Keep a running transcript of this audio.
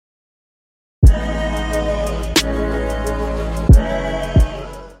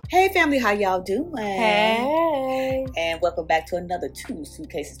family, how y'all doing? Hey. And welcome back to another Two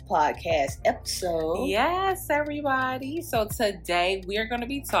Suitcases podcast episode. Yes, everybody. So today we are going to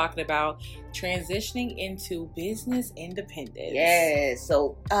be talking about transitioning into business independence. Yes.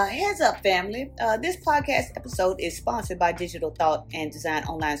 So heads up, family. This podcast episode is sponsored by Digital Thought and Design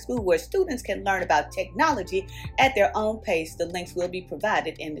Online School, where students can learn about technology at their own pace. The links will be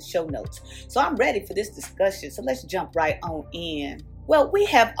provided in the show notes. So I'm ready for this discussion. So let's jump right on in. Well, we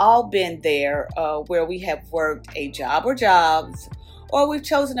have all been there where we have worked a job or jobs, or we've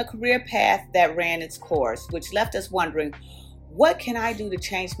chosen a career path that ran its course, which left us wondering, what can I do to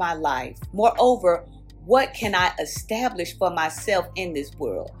change my life? Moreover, what can I establish for myself in this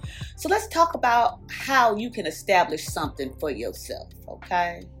world? So let's talk about how you can establish something for yourself,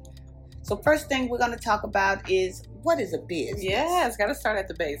 okay? So first thing we're going to talk about is, what is a business? Yeah, it's got to start at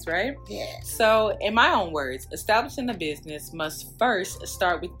the base, right? Yeah. So in my own words, establishing a business must first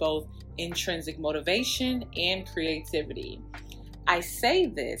start with both intrinsic motivation and creativity. I say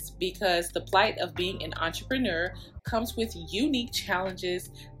this because the plight of being an entrepreneur comes with unique challenges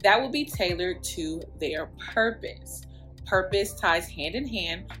that will be tailored to their purpose. Purpose ties hand in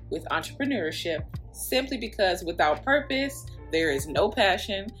hand with entrepreneurship simply because without purpose, there is no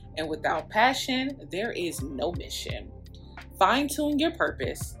passion, and without passion, there is no mission. Fine-tune your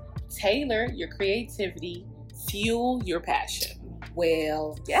purpose, tailor your creativity, fuel your passion.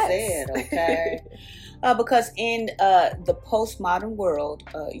 Well Yes. said, okay? Because in the postmodern world,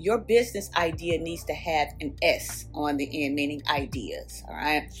 your business idea needs to have an S on the end, meaning ideas, all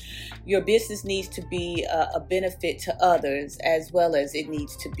right? Your business needs to be a benefit to others as well as it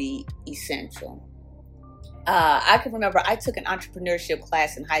needs to be essential. I can remember I took an entrepreneurship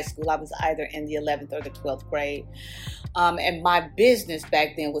class in high school. I was either in the 11th or the 12th grade. And my business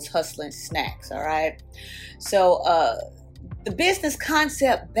back then was hustling snacks, all right? So the business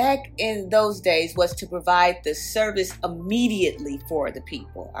concept back in those days was to provide the service immediately for the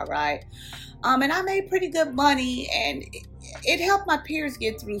people, all right? And I made pretty good money, and it helped my peers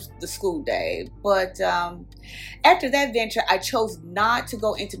get through the school day. But after that venture, I chose not to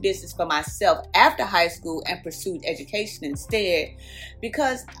go into business for myself after high school and pursued education instead,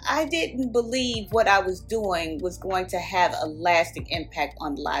 because I didn't believe what I was doing was going to have a lasting impact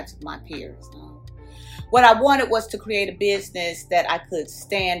on the lives of my peers. What I wanted was to create a business that I could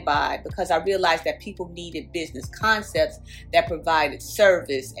stand by, because I realized that people needed business concepts that provided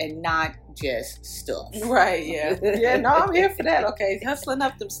service and not just stuff. Right, yeah. Yeah, no, I'm here for that. Okay, hustling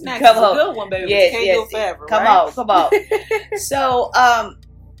up them snacks Come is on. a good one, baby. Yes, Can't yes. go forever, Come right? on. So,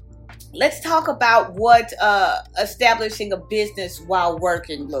 let's talk about what establishing a business while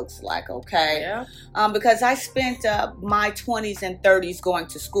working looks like, okay? Yeah. Because I spent my 20s and 30s going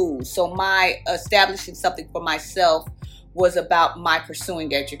to school. So my establishing something for myself was about my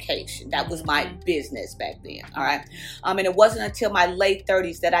pursuing education. That was my business back then, all right? And it wasn't until my late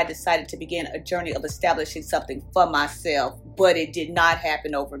 30s that I decided to begin a journey of establishing something for myself, but it did not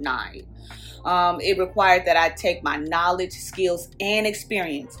happen overnight. It required that I take my knowledge, skills, and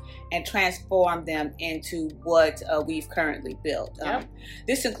experience and transform them into what we've currently built. Yep.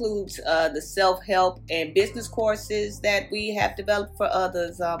 This includes the self-help and business courses that we have developed for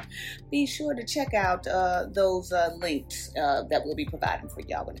others. Be sure to check out those links that we'll be providing for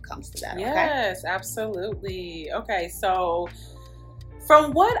y'all when it comes to that. Yes, absolutely. Okay, so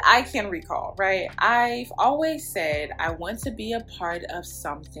from what I can recall, right, I've always said I want to be a part of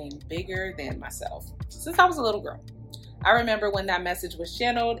something bigger than myself since I was a little girl. I remember when that message was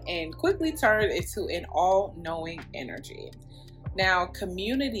channeled and quickly turned into an all-knowing energy. Now,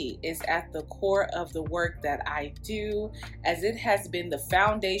 community is at the core of the work that I do, as it has been the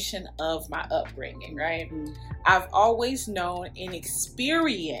foundation of my upbringing, right? I've always known and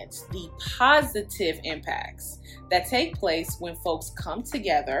experienced the positive impacts that take place when folks come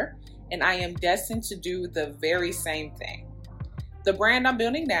together, and I am destined to do the very same thing. The brand I'm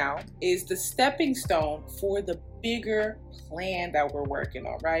building now is the stepping stone for the bigger plan that we're working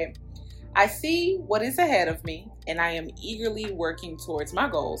on, right? I see what is ahead of me, and I am eagerly working towards my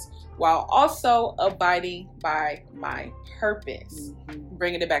goals while also abiding by my purpose,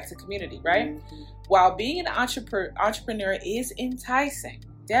 bringing it back to community, right? While being an entrepreneur is enticing,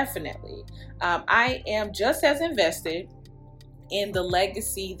 definitely, I am just as invested in the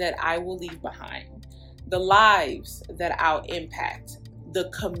legacy that I will leave behind, the lives that I'll impact, the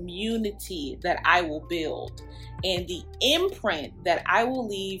community that I will build, and the imprint that I will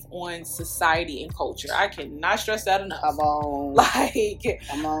leave on society and culture. I cannot stress that enough. Come on.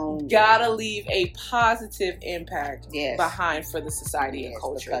 Come on. Gotta leave a positive impact Yes. behind for the society and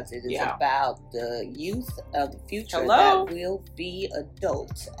culture. Because it is about the youth of the future Hello. that will be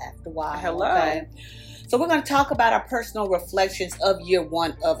adults after a while. Hello. Okay? So we're going to talk about our personal reflections of year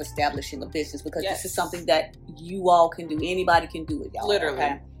one of establishing a business, because Yes. this is something that you all can do. Anybody can do it, y'all. Literally.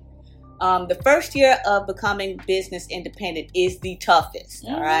 Okay? The first year of becoming business independent is the toughest.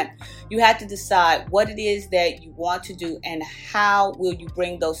 Mm-hmm. All right. You have to decide what it is that you want to do and how will you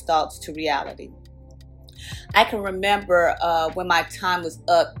bring those thoughts to reality. I can remember when my time was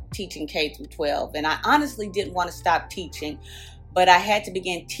up teaching K through 12, and I honestly didn't want to stop teaching, but I had to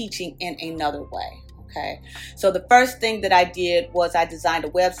begin teaching in another way. Okay. So the first thing that I did was I designed a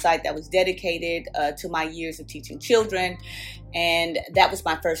website that was dedicated to my years of teaching children. And that was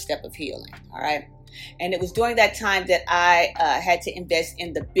my first step of healing. All right. And it was during that time that I had to invest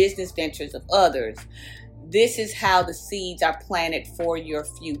in the business ventures of others. This is how the seeds are planted for your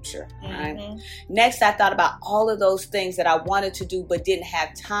future. Right? Mm-hmm. Next, I thought about all of those things that I wanted to do but didn't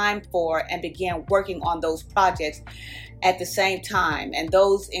have time for, and began working on those projects at the same time. And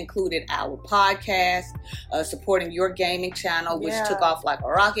those included our podcast, supporting your gaming channel, which took off like a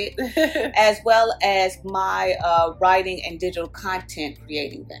rocket, as well as my writing and digital content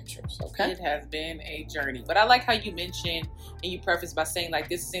creating ventures. Okay. It has been a journey. But I like how you mentioned and you preface by saying, like,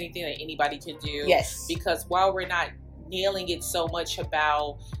 this is anything that anybody can do. Yes. Because while we're not nailing it so much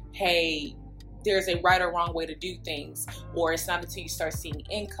about, hey, there's a right or wrong way to do things, or it's not until you start seeing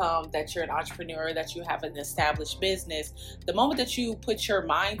income that you're an entrepreneur, that you have an established business. The moment that you put your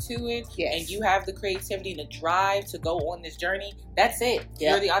mind to it, Yes. and you have the creativity and the drive to go on this journey, that's it. Yep.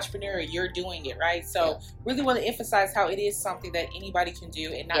 You're the entrepreneur, you're doing it, right? So really want to emphasize how it is something that anybody can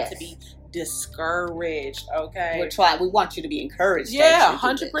do, and not to be discouraged. Okay, We want you to be encouraged. Yeah,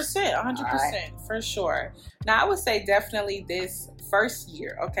 100%, 100%, for sure. Now, I would say definitely this first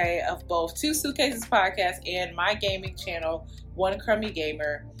year, okay, of both Two Suitcases podcast and my gaming channel, One Crummy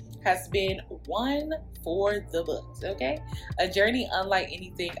Gamer, has been one for the books. Okay, a journey unlike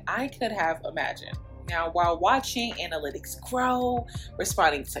anything I could have imagined. Now, while watching analytics grow,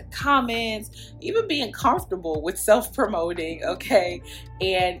 responding to comments, even being comfortable with self-promoting, okay,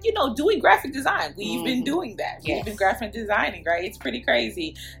 and, doing graphic design. We've been doing that. We've been graphic designing, right? It's pretty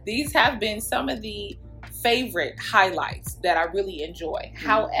crazy. These have been some of the favorite highlights that I really enjoy.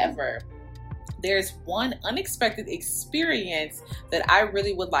 However, there's one unexpected experience that I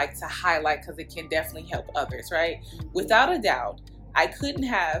really would like to highlight, because it can definitely help others, right? Without a doubt, I couldn't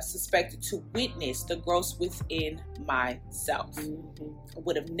have suspected to witness the growth within myself. I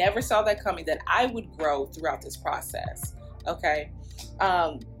would have never saw that coming, that I would grow throughout this process. Okay.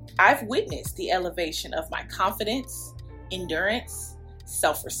 I've witnessed the elevation of my confidence, endurance,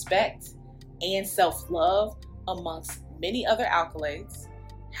 self-respect, and self-love, amongst many other accolades.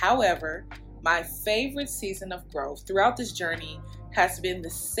 However, my favorite season of growth throughout this journey has been the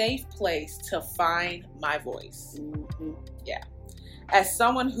safe place to find my voice. Yeah. As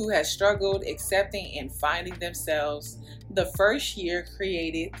someone who has struggled accepting and finding themselves, the first year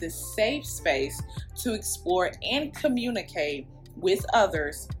created the safe space to explore and communicate with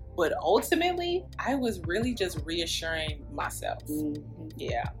others. But ultimately, I was really just reassuring myself.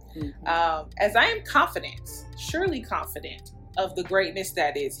 Yeah. As I am confident, surely confident, of the greatness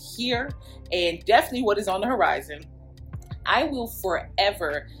that is here and definitely what is on the horizon, I will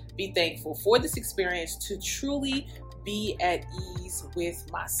forever be thankful for this experience to truly be at ease with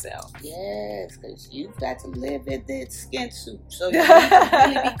myself. Yes, because you've got to live in that skin suit. So you need to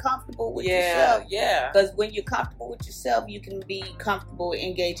really be comfortable with yourself. Yeah. Because when you're comfortable with yourself, you can be comfortable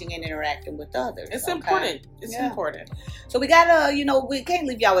engaging and interacting with others. It's important. It's important. So we gotta, we can't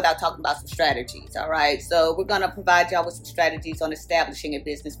leave y'all without talking about some strategies. All right. So we're gonna provide y'all with some strategies on establishing a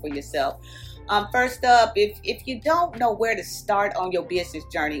business for yourself. First up, if you don't know where to start on your business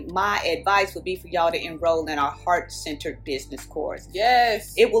journey, my advice would be for y'all to enroll in our Heart-Centered Business course.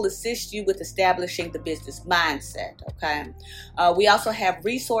 Yes. It will assist you with establishing the business mindset, okay? We also have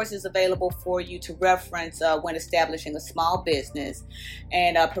resources available for you to reference when establishing a small business,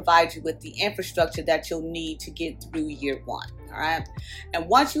 and provide you with the infrastructure that you'll need to get through year one. All right. And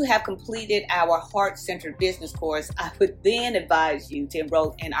once you have completed our Heart-Centered Business course, I would then advise you to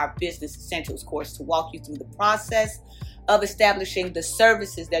enroll in our Business Essentials course to walk you through the process of establishing the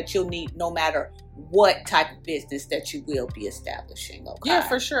services that you'll need no matter what type of business that you will be establishing. Okay? Yeah,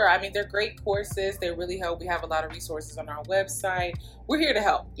 for sure. I mean, they're great courses. They really help. We have a lot of resources on our website. We're here to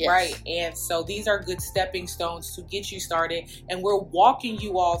help, right? And so these are good stepping stones to get you started. And we're walking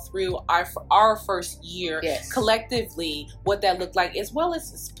you all through our first year collectively, what that looked like, as well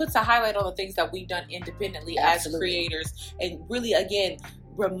as puts a highlight on the things that we've done independently as creators. And really, again,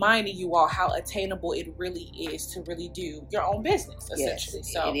 reminding you all how attainable it really is to really do your own business, essentially.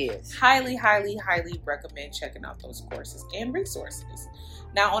 Yes, so it is. Highly, highly, highly recommend checking out those courses and resources.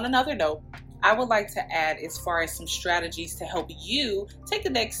 Now, on another note, I would like to add as far as some strategies to help you take the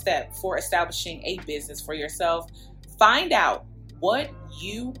next step for establishing a business for yourself. Find out what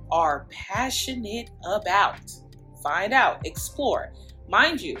you are passionate about. Find out, explore.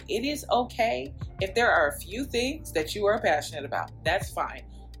 Mind you, it is okay if there are a few things that you are passionate about. That's fine.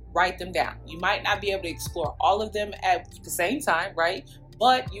 Write them down. You might not be able to explore all of them at the same time, right?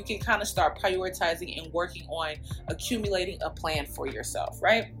 But you can kind of start prioritizing and working on accumulating a plan for yourself,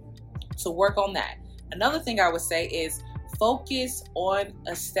 right? So work on that. Another thing I would say is focus on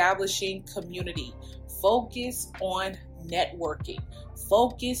establishing community. Focus on networking.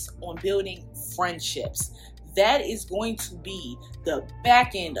 Focus on building friendships. That is going to be the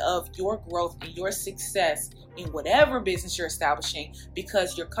back end of your growth and your success in whatever business you're establishing,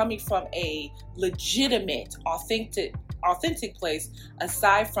 because you're coming from a legitimate, authentic place,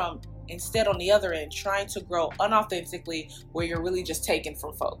 aside from instead on the other end trying to grow unauthentically where you're really just taking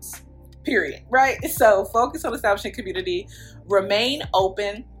from folks. Period. Right? So focus on establishing community, remain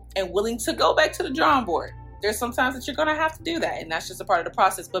open and willing to go back to the drawing board. There's sometimes that you're going to have to do that, and that's just a part of the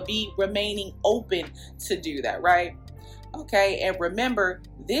process, but be remaining open to do that, right? Okay, and remember,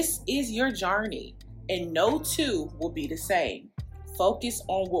 this is your journey, and no two will be the same. Focus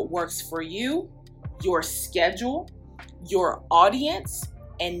on what works for you, your schedule, your audience,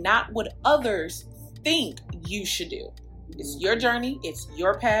 and not what others think you should do. It's your journey, it's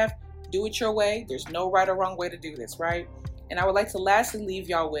your path. Do it your way. There's no right or wrong way to do this, right? And I would like to lastly leave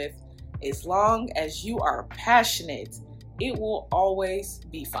y'all with, as long as you are passionate, it will always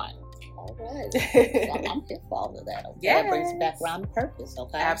be fun. All right. So I'm here for all of that. Okay. Yes. That brings it back around to purpose.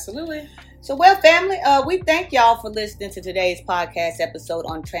 Okay. Absolutely. So, well, family, we thank y'all for listening to today's podcast episode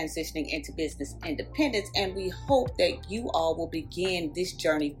on transitioning into business independence, and we hope that you all will begin this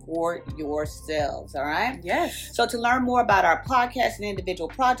journey for yourselves. All right. Yes. So, to learn more about our podcast and individual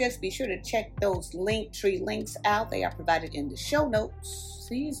projects, be sure to check those Linktree links out. They are provided in the show notes.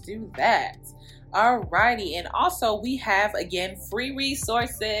 Please do that. Alrighty, and also we have, again, free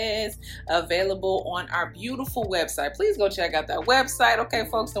resources available on our beautiful website. Please go check out that website. Okay,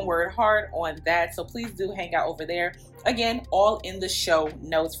 folks, don't work hard on that, so please do hang out over there. Again, all in the show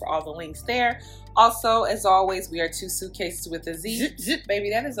notes for all the links there. Also, as always, we are Two Suitcases with a Z. Zip, zip. Baby,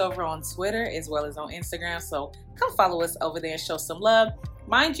 that is over on Twitter as well as on Instagram, so come follow us over there and show some love.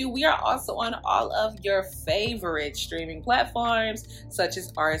 Mind you, we are also on all of your favorite streaming platforms, such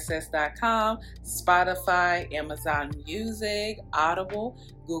as RSS.com, Spotify, Amazon Music, Audible,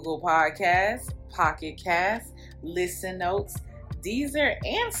 Google Podcasts, Pocket Casts, Listen Notes, Deezer,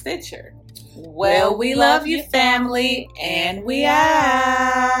 and Stitcher. Well, we love you, family, and we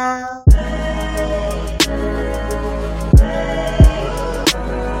out.